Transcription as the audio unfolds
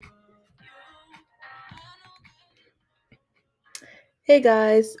Hey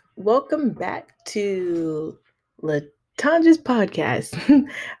guys, welcome back to Latanja's podcast.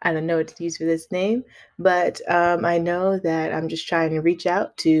 I don't know what to use for this name, but I know that I'm just trying to reach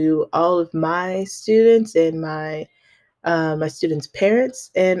out to all of my students and my students' parents,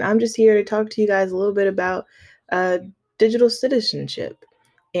 and I'm just here to talk to you guys a little bit about uh, digital citizenship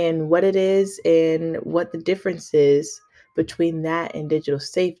and what it is and what the difference is between that and digital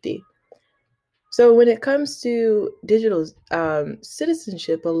safety. So when it comes to digital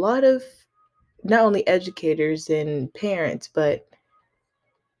citizenship, a lot of not only educators and parents, but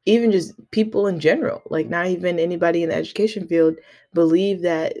even just people in general, like not even anybody in the education field, believe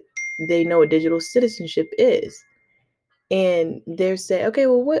that they know what digital citizenship is. And they'll say, okay,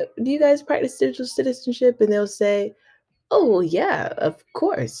 well, what do you guys practice digital citizenship? And they'll say, oh, well, yeah, of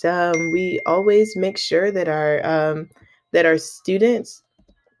course. We always make sure that our students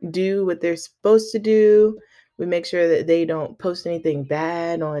do what they're supposed to do. We make sure that they don't post anything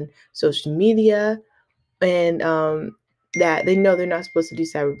bad on social media and that they know they're not supposed to do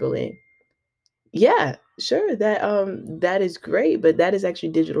cyberbullying. Yeah, sure, that is great, but that is actually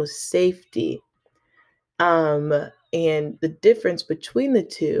digital safety. Um, and the difference between the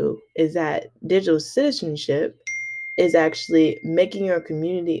two is that digital citizenship is actually making your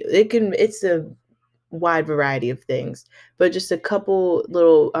community it's a wide variety of things, but just a couple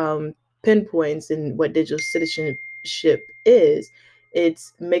little pinpoints in what digital citizenship is.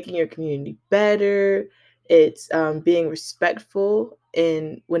 It's making your community better. It's being respectful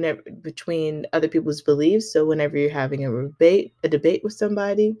in whenever between other people's beliefs. So whenever you're having a debate with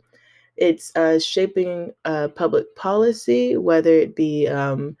somebody, it's shaping public policy, whether it be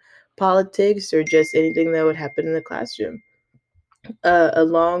politics or just anything that would happen in the classroom,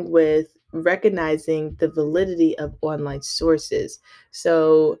 along with recognizing the validity of online sources.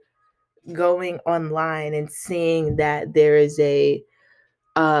 So going online and seeing that there is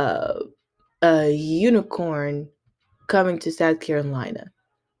uh, a unicorn coming to South Carolina,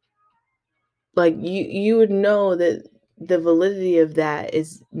 like you would know that the validity of that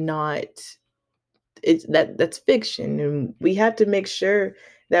is not that's fiction, and we have to make sure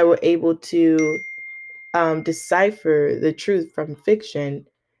that we're able to decipher the truth from fiction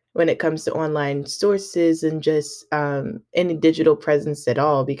when it comes to online sources and just any digital presence at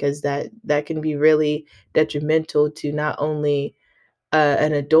all, because that can be really detrimental to not only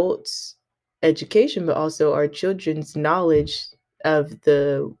an adult's education but also our children's knowledge of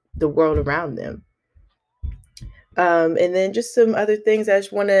the world around them. And then just some other things I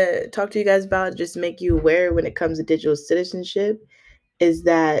just want to talk to you guys about, just make you aware when it comes to digital citizenship, is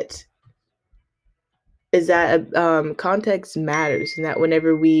that context matters, and that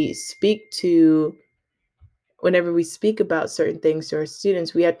whenever we speak about certain things to our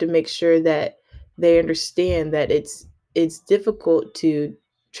students, we have to make sure that they understand that it's difficult to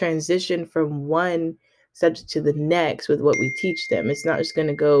transition from one subject to the next with what we teach them. It's not just going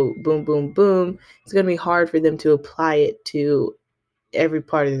to go boom boom boom. It's going to be hard for them to apply it to every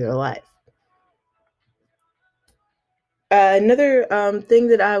part of their life. Another thing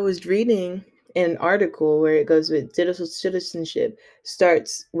that I was reading in an article where it goes with digital citizenship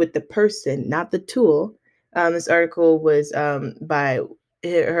starts with the person, not the tool. This article was by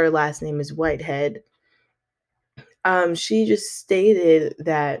her last name is Whitehead. She just stated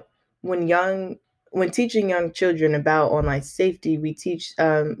that when young when teaching young children about online safety, we teach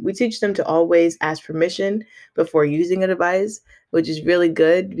them to always ask permission before using a device, which is really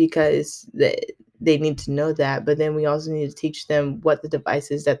good because they need to know that. But then we also need to teach them what the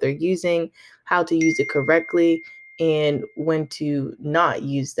device is that they're using, how to use it correctly, and when to not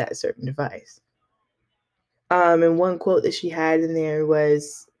use that certain device. And one quote that she had in there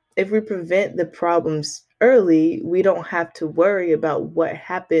was, if we prevent the problems early, we don't have to worry about what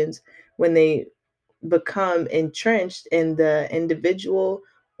happens when they become entrenched in the individual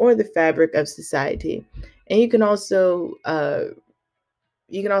or the fabric of society. And you can also go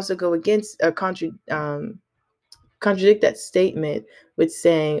against or contradict that statement with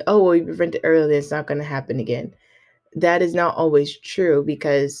saying, oh, well, you prevent it early, it's not going to happen again. That is not always true,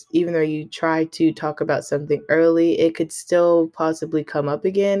 because even though you try to talk about something early, it could still possibly come up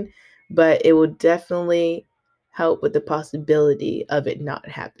again, but it will definitely help with the possibility of it not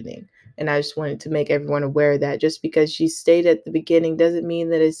happening. And I just wanted to make everyone aware that just because you stated at the beginning doesn't mean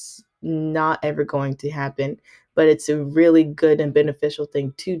that it's not ever going to happen, but it's a really good and beneficial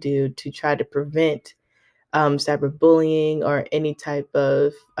thing to do to try to prevent cyberbullying or any type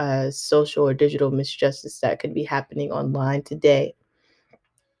of social or digital misjustice that could be happening online today.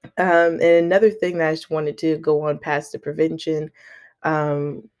 And another thing that I just wanted to go on past the prevention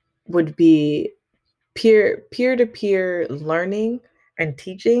um, would be peer to peer learning. and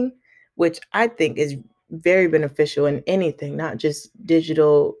teaching, which I think is very beneficial in anything, not just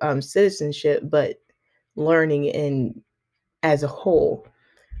digital citizenship, but learning in as a whole.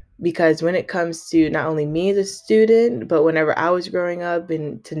 Because when it comes to not only me as a student, but whenever I was growing up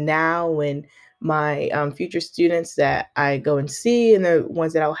and to now, when my future students that I go and see and the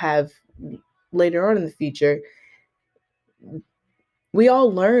ones that I'll have later on in the future, we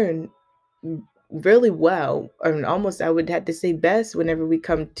all learn really well, and almost I would have to say best whenever we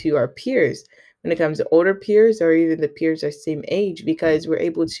come to our peers, when it comes to older peers or even the peers our same age, because we're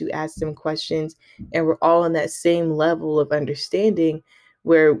able to ask them questions and we're all on that same level of understanding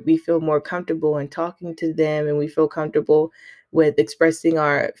where we feel more comfortable in talking to them and we feel comfortable with expressing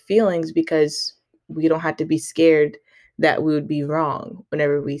our feelings because we don't have to be scared that we would be wrong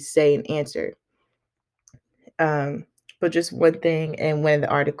whenever we say an answer. Um, but just one thing in one of the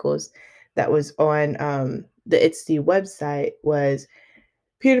articles that was on the ITSD website was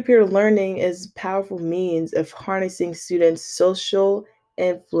peer-to-peer learning is a powerful means of harnessing students' social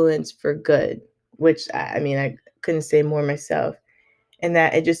influence for good, which I mean, I couldn't say more myself. And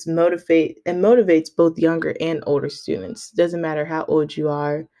that it just motivates both younger and older students. Doesn't matter how old you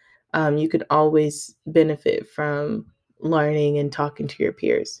are, you can always benefit from learning and talking to your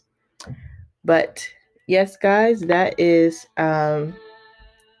peers. But yes, guys, that is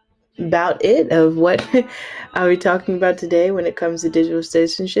about it of what I'll be talking about today when it comes to digital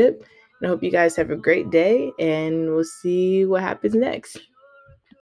citizenship. And I hope you guys have a great day, and we'll see what happens next.